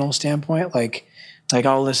functional standpoint. Like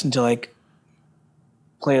I'll listen to like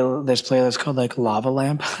this playlist called like Lava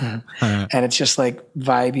Lamp, and it's just like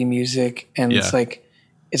vibey music, and it's like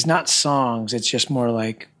it's not songs. It's just more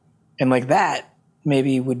like, and like that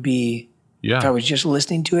maybe would be if I was just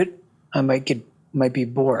listening to it, I might be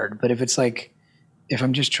bored. But if it's like, if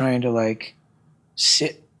I'm just trying to like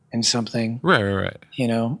sit in something, right,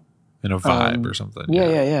 in a vibe or something,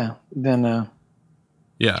 then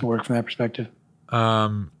it can work from that perspective.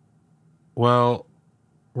 Well,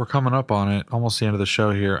 we're coming up on it, almost the end of the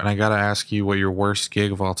show here, and I got to ask you what your worst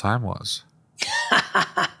gig of all time was,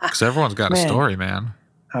 because everyone's got a story, man.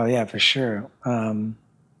 Oh yeah, for sure.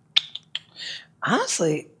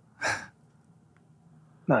 Honestly.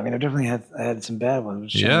 No, I mean, I had some bad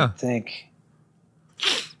ones. I think.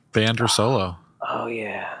 Band or solo? Oh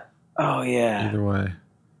yeah. Either way.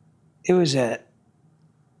 It was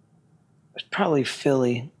probably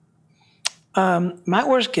Philly. My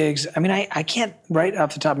worst gigs, I mean, I can't right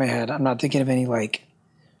off the top of my head. I'm not thinking of any of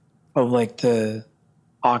the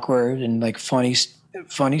awkward and like funny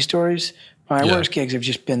stories. My worst gigs have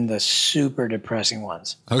just been the super depressing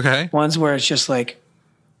ones. Okay. Ones where it's just like,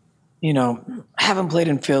 haven't played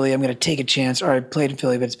in Philly. I'm going to take a chance. Or I played in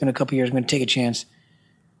Philly, but it's been a couple years. I'm going to take a chance.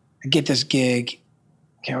 I get this gig.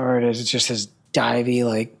 Can't remember what it is. It's just this divey,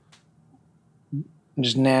 like,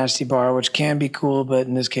 just nasty bar, which can be cool, but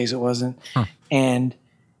in this case it wasn't. Huh. And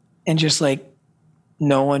just like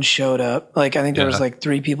no one showed up. Like I think there was like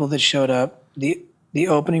 3 people that showed up. The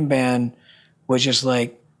opening band was just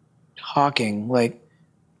like talking, like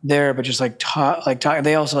there, but just like talking.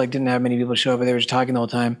 They also like didn't have many people show up, but they were just talking the whole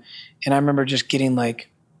time. And I remember just getting like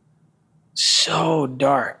so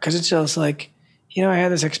dark because it's just like, I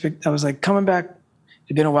had this I was like coming back.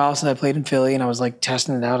 It'd been a while since I played in Philly, and I was like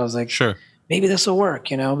testing it out. I was like, sure, maybe this will work,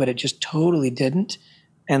 but it just totally didn't.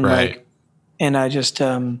 And and I just,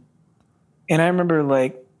 and I remember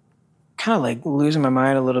like kind of like losing my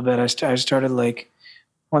mind a little bit. I started like,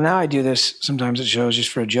 well, now I do this sometimes at shows just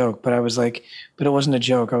for a joke, but I was like, but it wasn't a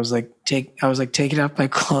joke. I was like taking off my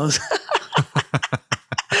clothes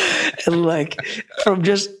and like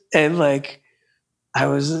I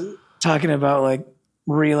was talking about like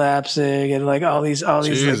relapsing and like all these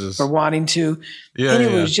like, or wanting to, and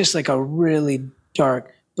it was just like a really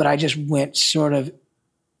dark, but I just went sort of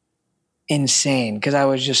insane because I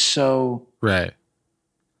was just so right.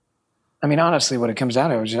 I mean, honestly, what it comes down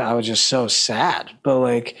to, I was just so sad, but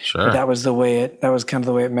like, but that was kind of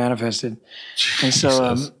the way it manifested. Jesus. And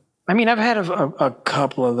so, I mean, I've had a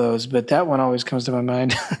couple of those, but that one always comes to my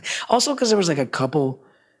mind. Also, because there was like a couple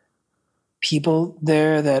people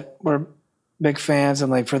there that were big fans,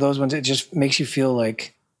 and like for those ones, it just makes you feel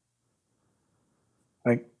like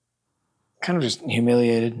kind of just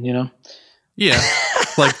humiliated, Yeah.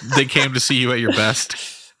 Like they came to see you at your best.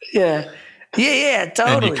 Yeah,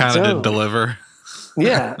 totally. And you kind of didn't deliver.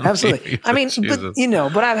 Yeah, absolutely. I mean, Jesus.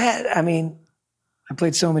 but I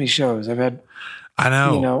played so many shows. I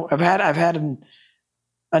know. I've had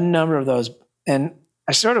a number of those, and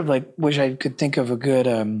I sort of like wish I could think of a good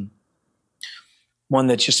one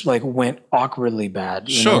that just like went awkwardly bad.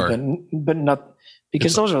 Sure. But not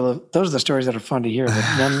because those are the stories that are fun to hear.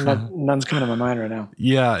 But none's coming to my mind right now.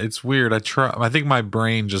 Yeah, it's weird. I think my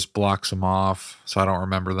brain just blocks them off, so I don't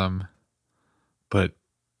remember them. But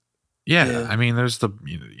yeah. I mean, there's the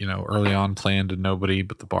early on playing to nobody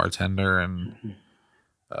but the bartender, and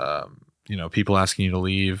people asking you to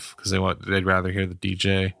leave because they'd rather hear the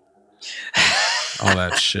DJ. All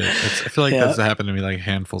that shit. I feel like that's happened to me like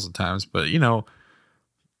handfuls of times, but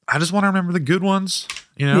I just want to remember the good ones.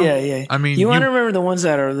 Yeah. I mean, you want to remember the ones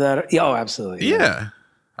that are. Oh, absolutely. Yeah.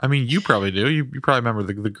 I mean, you probably do. You probably remember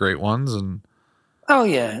the great ones, and oh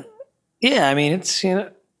yeah. I mean, it's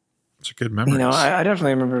it's a good memory. I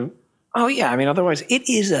definitely remember. Oh yeah. I mean, otherwise, it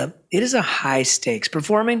is a high stakes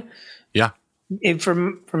performing. Yeah. For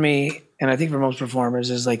me, and I think for most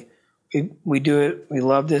performers, is like we do it. We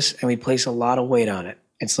love this, and we place a lot of weight on it.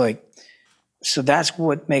 It's like, so that's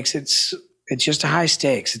what makes it. It's just a high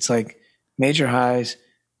stakes. It's like major highs,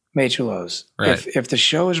 major lows. Right. If the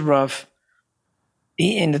show is rough,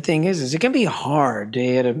 and the thing is it can be hard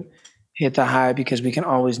to hit the high because we can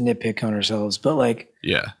always nitpick on ourselves. But like,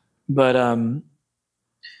 yeah. But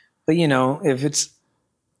if it's,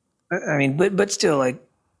 I mean, but still, like,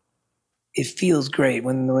 it feels great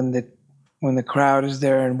when the crowd is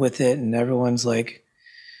there and with it, and everyone's like,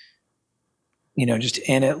 just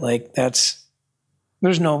in it. Like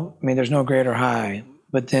there's no greater high.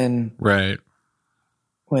 But then, right,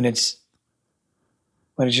 when it's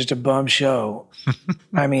just a bum show,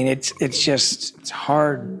 I mean, it's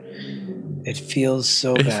hard. It feels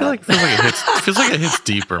so bad. It feels like it hits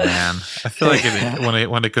deeper, man. I feel like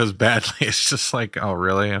when it goes badly, it's just like, oh,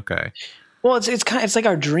 really? Okay. Well, it's like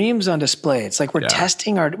our dreams on display. It's like we're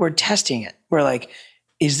testing it. We're like,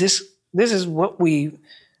 this is what we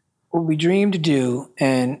dream to do,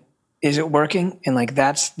 and is it working? And like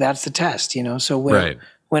that's the test, So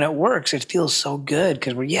when it works, it feels so good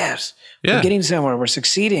because we're getting somewhere, we're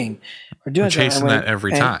succeeding, we're doing chasing that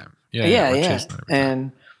every time. Yeah.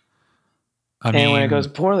 And when it goes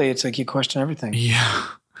poorly, it's like you question everything. Yeah.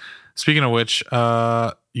 Speaking of which,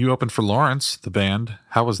 you opened for Lawrence, the band.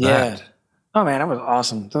 How was that? Yeah. Oh man, that was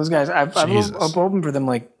awesome. Those guys, I've opened for them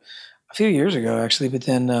like a few years ago, actually, but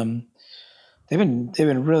then they've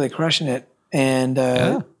been really crushing it. And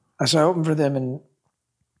so I opened for them in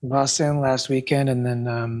Boston last weekend, and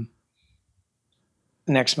then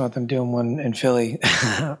next month I'm doing one in Philly.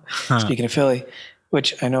 Speaking of Philly,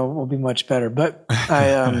 which I know will be much better, but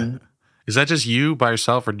I. Is that just you by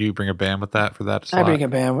yourself, or do you bring a band with that for that slot? I bring a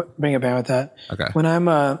band with that. Okay. When I'm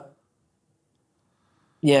I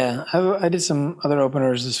did some other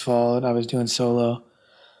openers this fall, and I was doing solo.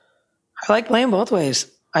 I like playing both ways.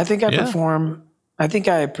 I think I perform. I think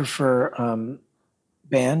I prefer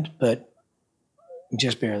band, but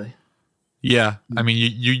just barely. Yeah, I mean,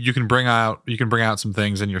 you can bring out some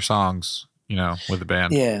things in your songs, with the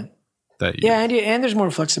band. Yeah. And there's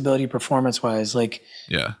more flexibility performance wise. Like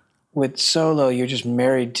with solo, you're just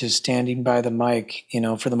married to standing by the mic,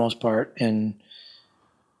 for the most part, and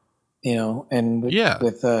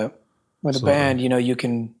with a band,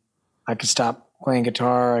 I can stop playing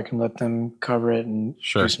guitar, I can let them cover it and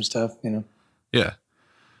do some stuff, Yeah.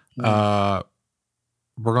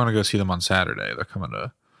 We're going to go see them on Saturday. They're coming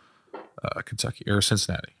to Kentucky or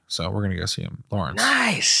Cincinnati, so we're going to go see them, Lawrence.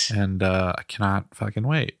 Nice. And I cannot fucking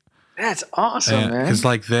wait. That's awesome, man. Because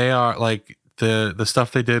like they are like the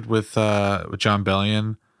stuff they did with John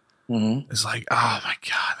Bellion. Mm-hmm. It's like, oh my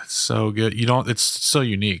god, that's so good. It's so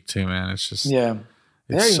unique too, man. It's just they're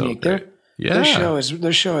so unique. Great. Their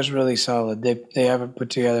show is really solid. They have it put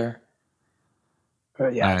together.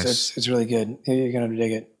 But nice. It's really good. You're gonna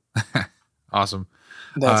dig it. Awesome.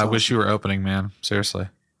 I wish you were opening, man. Seriously.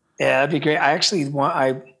 Yeah, that'd be great. I actually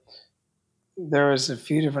there was a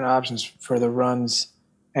few different options for the runs.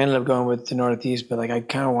 I ended up going with the Northeast, but like I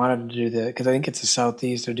kind of wanted to do because I think it's the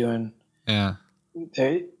Southeast. They're doing. Yeah.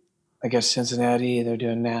 I guess Cincinnati. They're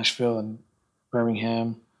doing Nashville and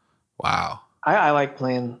Birmingham. Wow. I like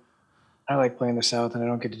playing. I like playing the South, and I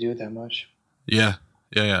don't get to do it that much. Yeah,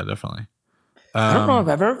 definitely. I don't know if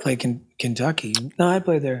I've ever played Kentucky. No, I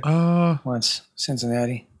played there once.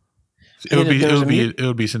 Cincinnati. It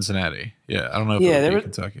would be Cincinnati. Yeah, I don't know if it would be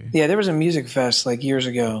Kentucky. Yeah, there was a music fest like years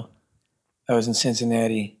ago. I was in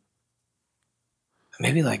Cincinnati.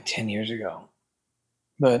 Maybe like 10 years ago.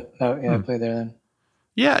 But I played there then.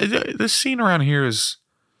 Yeah, the scene around here is,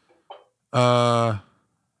 it's Wait, a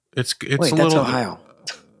that's little Ohio.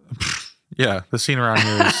 Yeah, the scene around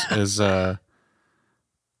here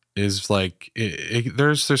is like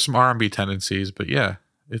there's some R&B tendencies, but yeah,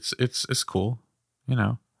 it's cool. You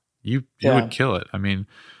know, you would kill it. I mean,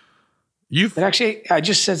 But actually, I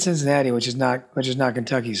just said Cincinnati, which is not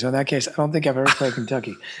Kentucky. So in that case, I don't think I've ever played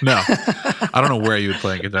Kentucky. No, I don't know where you would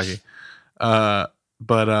play in Kentucky.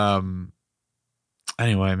 But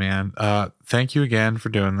anyway, man, thank you again for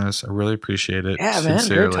doing this. I really appreciate it. Yeah, man,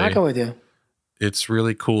 great talking with you. It's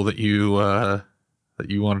really cool that you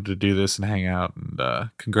wanted to do this and hang out, and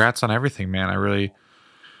congrats on everything, man. I'm really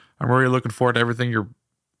looking forward to everything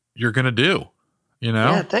you're gonna do. You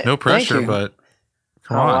know, no pressure, but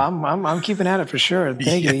come on. I'm keeping at it for sure.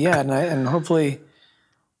 Thank you. Yeah, and hopefully I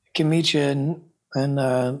can meet you in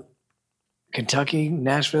Kentucky,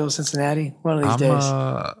 Nashville, Cincinnati, one of these days.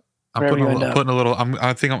 I'm putting a little.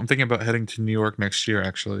 I'm thinking about heading to New York next year,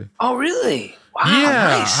 actually. Oh, really? Wow.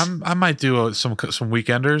 Yeah, Nice. I might do some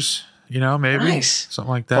weekenders. You know, maybe something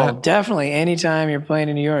like that. Well, definitely. Anytime you're playing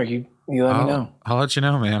in New York, you let me know. I'll let you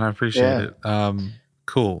know, man. I appreciate it.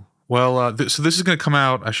 Cool. Well, so this is going to come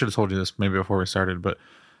out. I should have told you this maybe before we started, but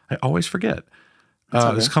I always forget.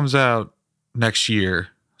 This comes out next year.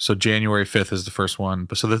 So January 5th is the first one.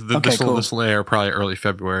 But so this will air probably early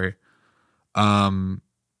February.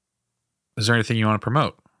 Is there anything you want to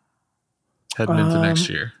promote heading into next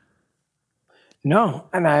year? No,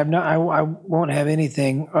 and I won't have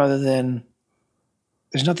anything other than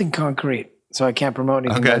there's nothing concrete, so I can't promote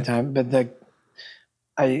anything that time. But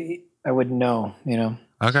I wouldn't know, you know.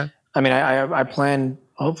 Okay. I mean, I plan.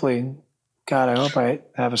 Hopefully, God, I hope I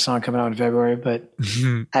have a song coming out in February. But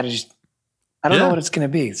I don't know what it's going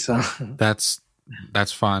to be. So that's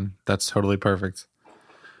fine. That's totally perfect.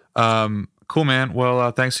 Cool, man.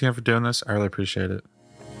 Well, thanks again for doing this. I really appreciate it.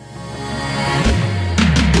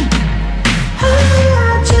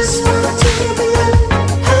 I just want to be loved.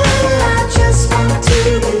 I just want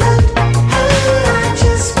to be loved. I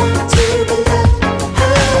just want to be loved. I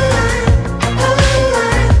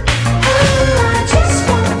just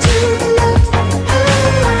want to be loved. I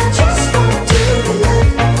just want to be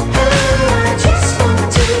loved. I just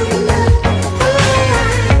want to be loved.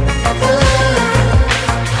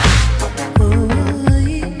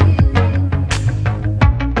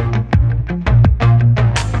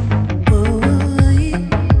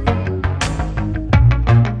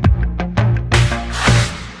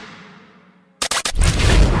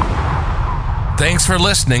 Thanks for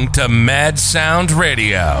listening to Mad Sound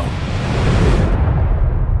Radio.